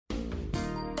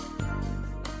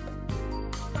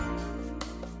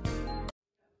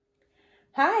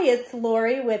Hi, it's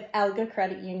Lori with Alga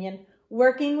Credit Union,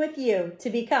 working with you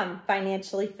to become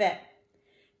financially fit.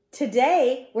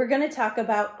 Today, we're going to talk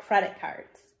about credit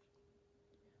cards.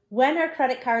 When are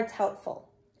credit cards helpful?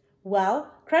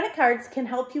 Well, credit cards can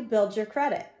help you build your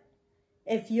credit.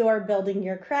 If you're building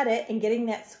your credit and getting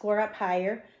that score up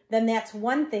higher, then that's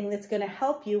one thing that's going to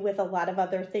help you with a lot of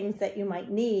other things that you might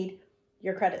need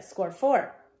your credit score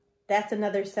for. That's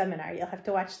another seminar. You'll have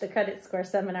to watch the credit score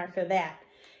seminar for that.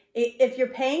 If you're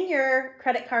paying your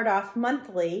credit card off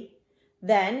monthly,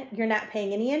 then you're not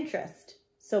paying any interest.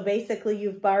 So basically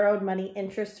you've borrowed money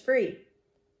interest-free.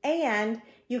 And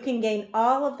you can gain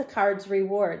all of the card's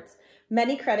rewards.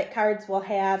 Many credit cards will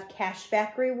have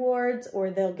cashback rewards, or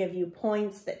they'll give you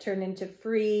points that turn into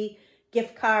free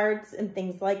gift cards and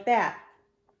things like that.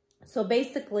 So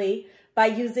basically, by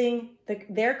using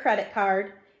their credit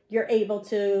card, you're able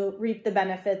to reap the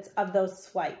benefits of those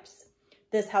swipes.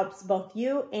 This helps both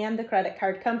you and the credit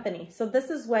card company. So this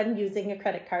is when using a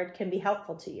credit card can be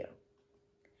helpful to you.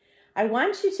 I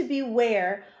want you to be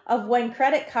aware of when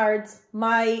credit cards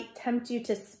might tempt you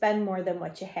to spend more than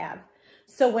what you have.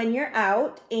 So when you're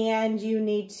out and you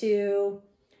need to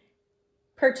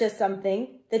purchase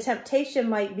something, the temptation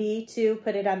might be to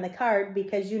put it on the card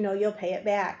because you know you'll pay it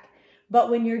back. But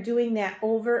when you're doing that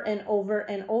over and over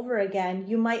and over again,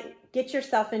 you might get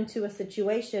yourself into a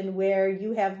situation where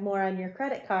you have more on your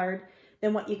credit card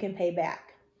than what you can pay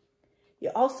back.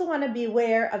 You also want to be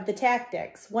aware of the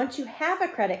tactics. Once you have a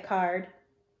credit card,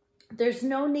 there's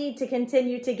no need to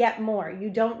continue to get more. You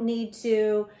don't need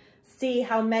to see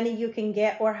how many you can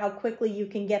get or how quickly you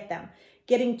can get them.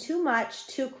 Getting too much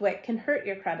too quick can hurt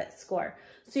your credit score.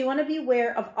 So you want to be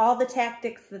aware of all the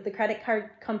tactics that the credit card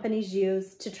companies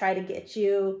use to try to get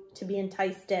you to be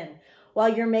enticed in.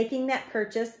 While you're making that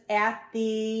purchase at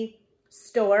the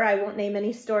store, I won't name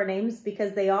any store names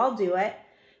because they all do it,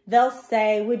 they'll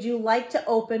say, would you like to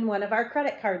open one of our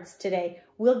credit cards today?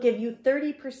 We'll give you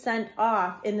 30%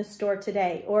 off in the store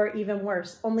today, or even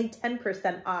worse, only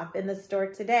 10% off in the store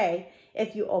today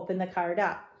if you open the card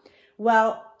up.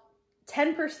 Well,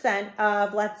 10%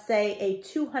 of, let's say, a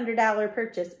 $200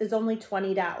 purchase is only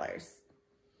 $20.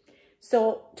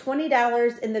 So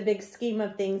 $20 in the big scheme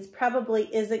of things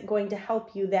probably isn't going to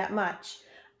help you that much.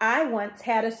 I once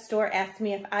had a store ask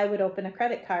me if I would open a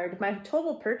credit card. My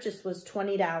total purchase was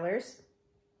 $20,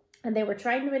 and they were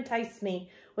trying to entice me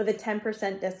with a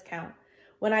 10% discount.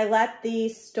 When I let the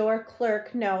store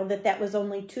clerk know that that was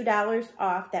only $2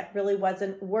 off, that really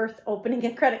wasn't worth opening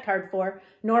a credit card for,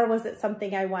 nor was it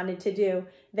something I wanted to do,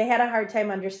 they had a hard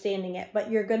time understanding it. But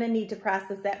you're going to need to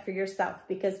process that for yourself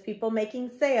because people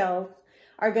making sales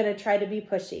are going to try to be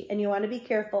pushy, and you want to be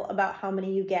careful about how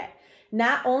many you get.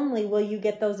 Not only will you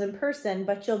get those in person,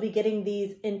 but you'll be getting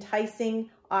these enticing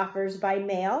offers by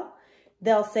mail.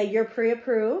 They'll say you're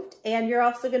pre-approved, and you're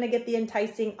also going to get the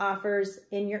enticing offers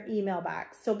in your email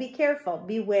box. So be careful,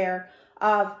 beware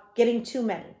of getting too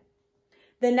many.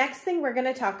 The next thing we're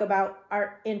going to talk about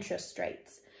are interest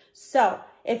rates. So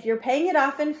if you're paying it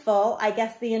off in full, I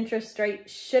guess the interest rate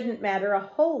shouldn't matter a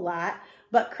whole lot,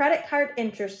 but credit card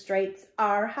interest rates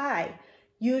are high.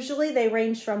 Usually they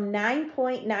range from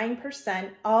 9.9%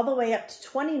 all the way up to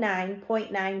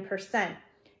 29.9%.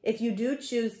 If you do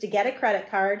choose to get a credit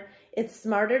card, it's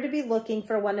smarter to be looking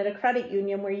for one at a credit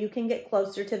union where you can get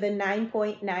closer to the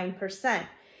 9.9%.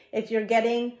 If you're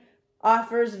getting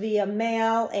offers via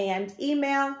mail and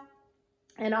email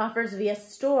and offers via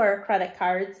store credit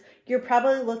cards, you're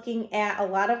probably looking at a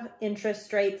lot of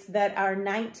interest rates that are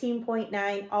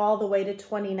 19.9 all the way to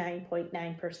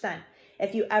 29.9%.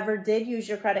 If you ever did use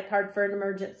your credit card for an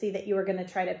emergency that you were going to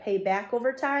try to pay back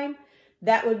over time,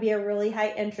 that would be a really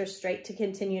high interest rate to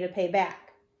continue to pay back.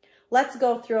 Let's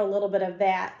go through a little bit of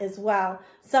that as well.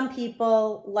 Some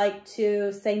people like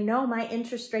to say, no, my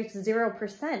interest rate's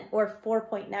 0% or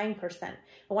 4.9%.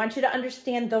 I want you to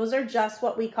understand those are just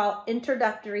what we call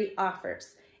introductory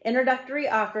offers. Introductory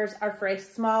offers are for a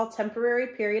small temporary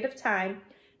period of time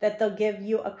that they'll give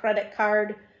you a credit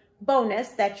card bonus.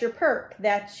 That's your perk.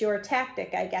 That's your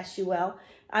tactic, I guess you will,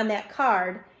 on that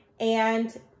card.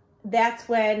 And that's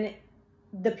when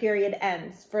the period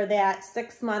ends for that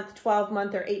 6-month,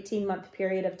 12-month, or 18-month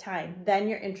period of time. Then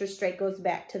your interest rate goes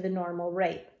back to the normal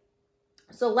rate.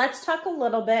 So let's talk a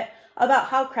little bit about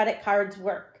how credit cards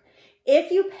work.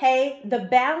 If you pay the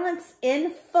balance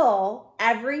in full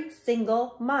every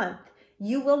single month,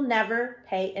 you will never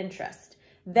pay interest.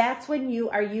 That's when you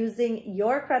are using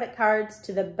your credit cards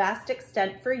to the best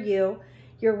extent for you.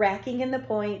 You're racking in the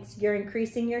points, you're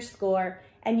increasing your score,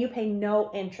 and you pay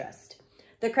no interest.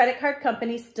 The credit card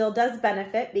company still does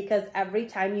benefit because every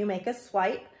time you make a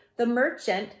swipe, the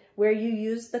merchant where you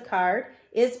use the card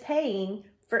is paying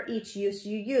for each use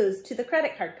you use to the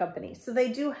credit card company. So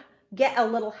they do get a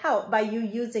little help by you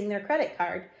using their credit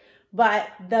card. But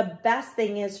the best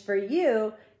thing is for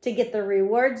you to get the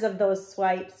rewards of those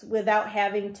swipes without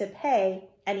having to pay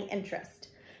any interest.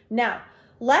 Now,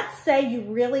 let's say you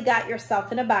really got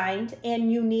yourself in a bind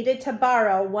and you needed to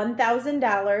borrow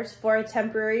 $1,000 for a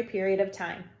temporary period of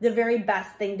time. The very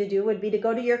best thing to do would be to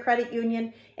go to your credit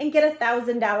union and get a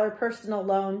 $1,000 personal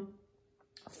loan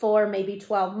for maybe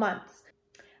 12 months.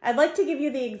 I'd like to give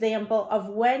you the example of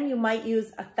when you might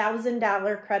use a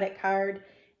 $1,000 credit card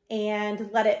and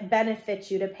let it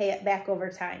benefit you to pay it back over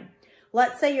time.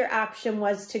 Let's say your option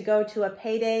was to go to a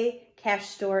payday cash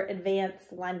store advance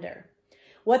lender.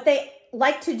 What they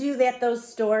like to do at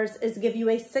those stores is give you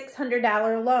a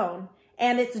 $600 loan,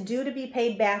 and it's due to be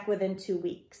paid back within 2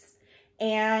 weeks.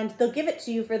 And they'll give it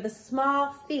to you for the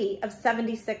small fee of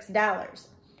 $76.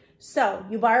 So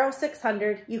you borrow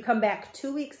 $600, you come back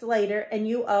 2 weeks later and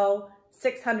you owe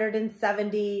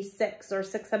 $676 or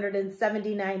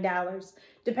 $679,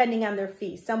 depending on their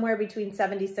fee, somewhere between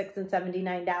 $76 and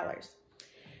 $79.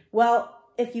 Well,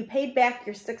 if you paid back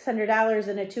your $600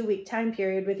 in a 2-week time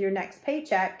period with your next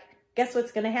paycheck, guess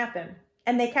what's going to happen?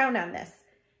 And they count on this.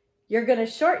 You're going to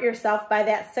short yourself by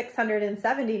that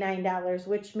 $679,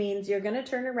 which means you're going to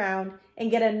turn around and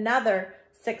get another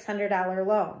 $600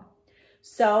 loan.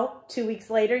 So 2 weeks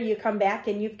later, you come back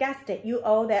and you've guessed it. You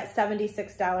owe that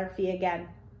 $76 fee again.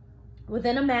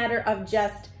 Within a matter of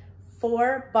just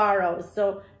 4 borrows,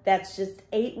 so that's just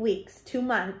 8 weeks, 2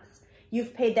 months,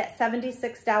 you've paid that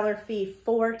 $76 fee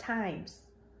 4 times.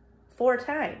 4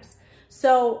 times.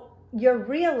 So you're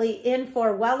really in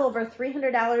for well over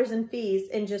 $300 in fees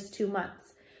in just 2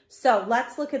 months. So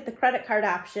let's look at the credit card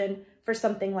option for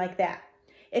something like that.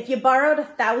 If you borrowed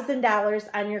 $1,000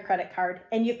 on your credit card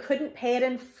and you couldn't pay it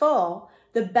in full,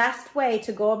 the best way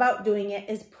to go about doing it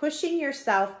is pushing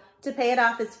yourself to pay it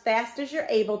off as fast as you're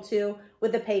able to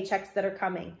with the paychecks that are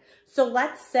coming. So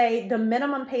let's say the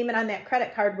minimum payment on that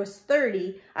credit card was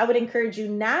 $30. I would encourage you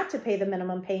not to pay the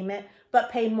minimum payment,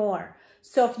 but pay more.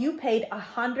 So if you paid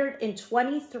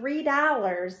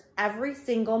 $123 every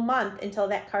single month until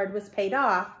that card was paid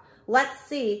off, let's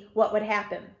see what would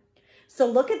happen. So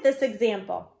look at this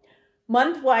example.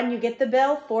 Month 1, you get the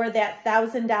bill for that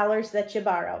 $1,000 that you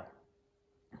borrowed.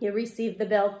 You receive the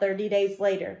bill 30 days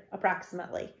later,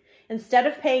 approximately. Instead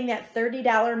of paying that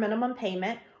 $30 minimum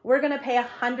payment, we're going to pay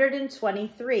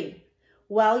 $123.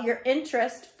 Well, your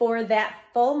interest for that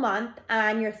full month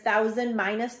on your $1,000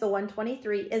 minus the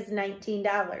 $123 is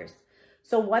 $19.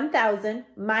 So $1,000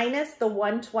 minus the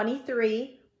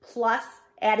 $123 plus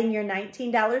adding your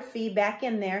 $19 fee back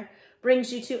in there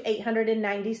brings you to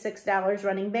 $896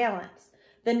 running balance.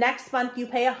 The next month you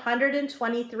pay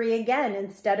 $123 again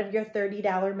instead of your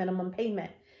 $30 minimum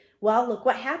payment. Well, look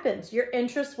what happens. Your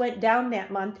interest went down that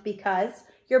month because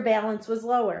your balance was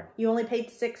lower. You only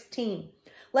paid $16.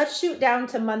 Let's shoot down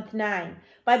to month 9.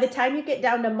 By the time you get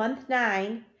down to month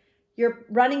 9, your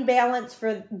running balance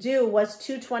for due was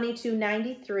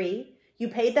 $222.93. You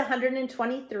paid the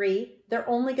 $123. They're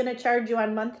only going to charge you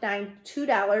on month 9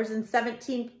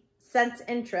 $2.17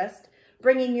 interest,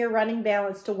 bringing your running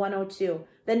balance to $102.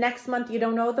 The next month you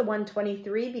don't owe the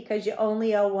 $123 because you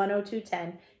only owe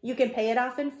 $102.10. You can pay it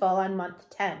off in full on month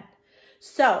 10.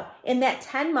 So in that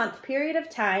 10-month period of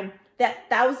time, that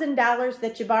 $1,000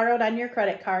 that you borrowed on your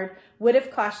credit card would have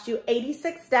cost you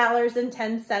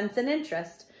 $86.10 in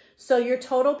interest. So your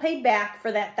total paid back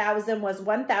for that $1,000 was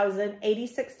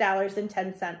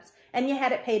 $1,086.10, and you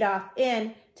had it paid off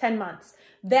in 10 months.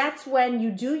 That's when you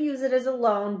do use it as a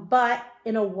loan, but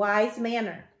in a wise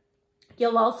manner.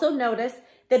 You'll also notice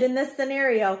that in this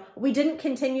scenario, we didn't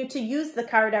continue to use the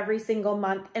card every single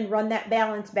month and run that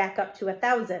balance back up to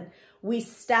 $1,000. We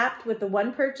stopped with the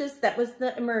one purchase that was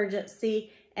the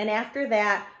emergency, and after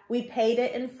that, we paid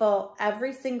it in full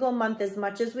every single month as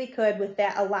much as we could with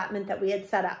that allotment that we had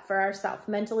set up for ourselves.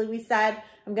 Mentally, we said,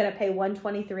 I'm going to pay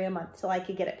 $123 a month till I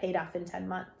could get it paid off in 10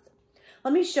 months.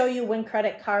 Let me show you when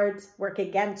credit cards work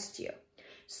against you.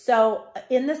 So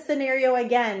in this scenario,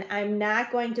 again, I'm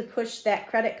not going to push that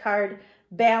credit card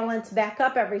balance back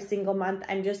up every single month.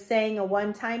 I'm just saying a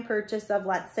one-time purchase of,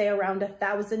 let's say, around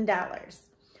 $1,000.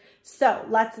 So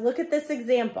let's look at this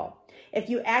example. If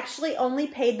you actually only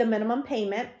paid the minimum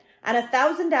payment, on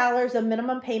 $1,000, a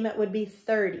minimum payment would be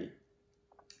 $30.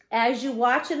 As you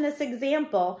watch in this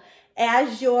example,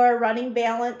 as your running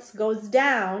balance goes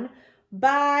down,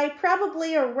 by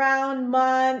probably around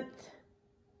month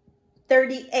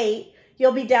 38,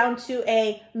 you'll be down to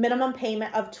a minimum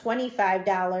payment of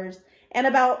 $25. And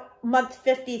about month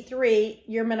 53,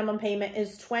 your minimum payment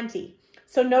is $20.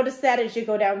 So notice that as you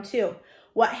go down too.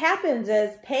 What happens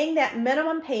is paying that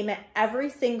minimum payment every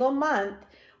single month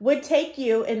would take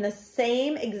you, in the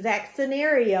same exact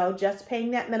scenario, just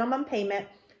paying that minimum payment,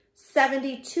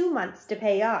 72 months to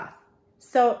pay off.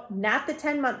 So not the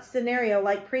 10-month scenario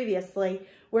like previously,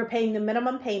 we're paying the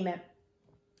minimum payment.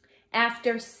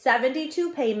 After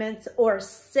 72 payments or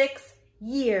 6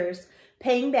 years,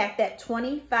 paying back that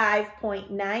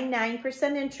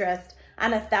 25.99% interest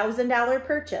on a $1,000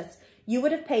 purchase, you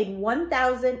would have paid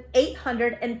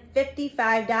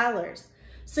 $1,855.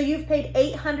 So you've paid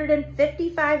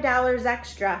 $855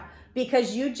 extra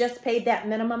because you just paid that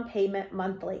minimum payment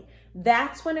monthly.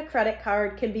 That's when a credit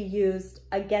card can be used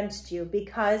against you,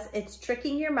 because it's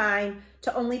tricking your mind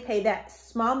to only pay that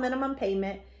small minimum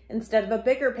payment instead of a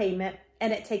bigger payment,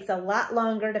 and it takes a lot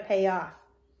longer to pay off.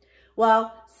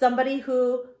 Well, somebody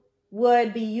who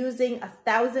would be using a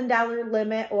 $1,000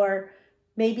 limit, or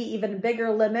maybe even a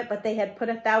bigger limit, but they had put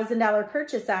a $1,000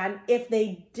 purchase on, if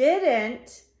they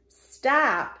didn't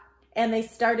stop and they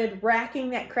started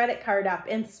racking that credit card up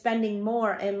and spending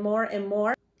more and more and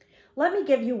more. Let me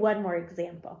give you one more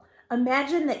example.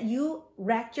 Imagine that you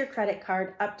racked your credit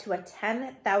card up to a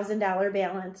 $10,000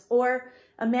 balance, or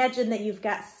imagine that you've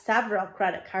got several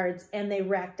credit cards and they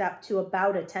racked up to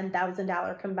about a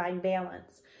 $10,000 combined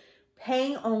balance.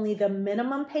 Paying only the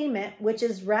minimum payment, which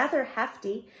is rather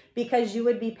hefty because you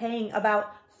would be paying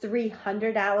about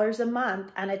 $300 a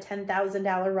month on a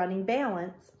 $10,000 running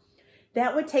balance,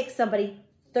 that would take somebody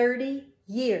 30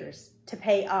 years to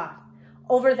pay off.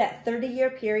 Over that 30-year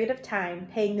period of time,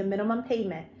 paying the minimum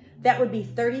payment, that would be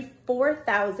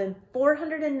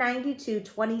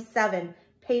 $34,492.27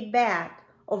 paid back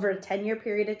over a 10-year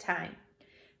period of time.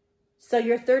 So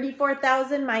your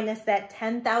 $34,000 minus that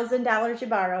 $10,000 you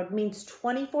borrowed means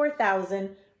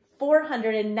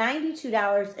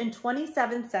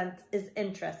 $24,492.27 is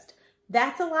interest.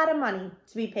 That's a lot of money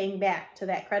to be paying back to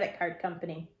that credit card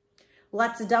company.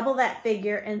 Let's double that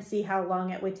figure and see how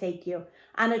long it would take you.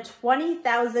 On a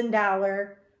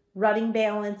 $20,000 running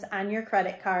balance on your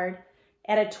credit card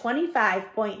at a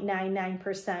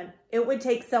 25.99%, it would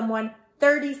take someone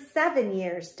 37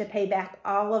 years to pay back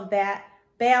all of that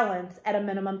balance at a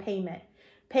minimum payment.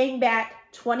 Paying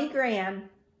back 20 grand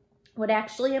would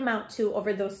actually amount to,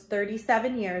 over those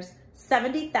 37 years,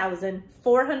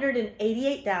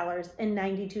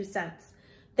 $70,488.92.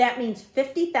 That means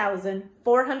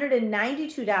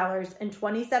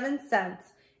 $50,492.27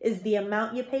 is the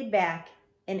amount you paid back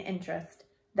in interest.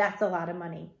 That's a lot of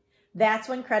money. That's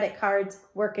when credit cards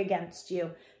work against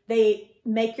you. They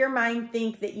make your mind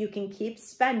think that you can keep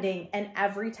spending, and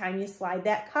every time you slide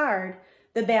that card,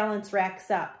 the balance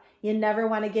racks up. You never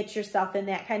want to get yourself in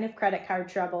that kind of credit card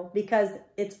trouble, because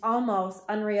it's almost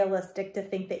unrealistic to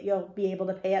think that you'll be able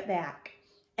to pay it back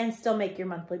and still make your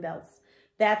monthly bills.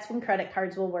 That's when credit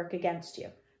cards will work against you.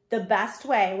 The best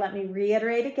way, let me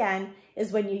reiterate again,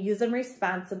 is when you use them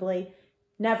responsibly,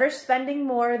 never spending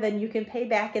more than you can pay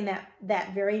back in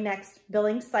that very next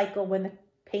billing cycle. When the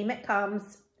payment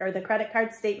comes, or the credit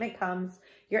card statement comes,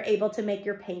 you're able to make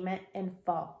your payment in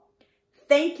full.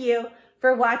 Thank you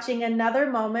for watching another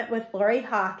moment with Lori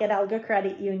Hawk at Alga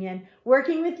Credit Union,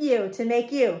 working with you to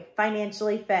make you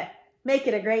financially fit. Make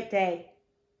it a great day.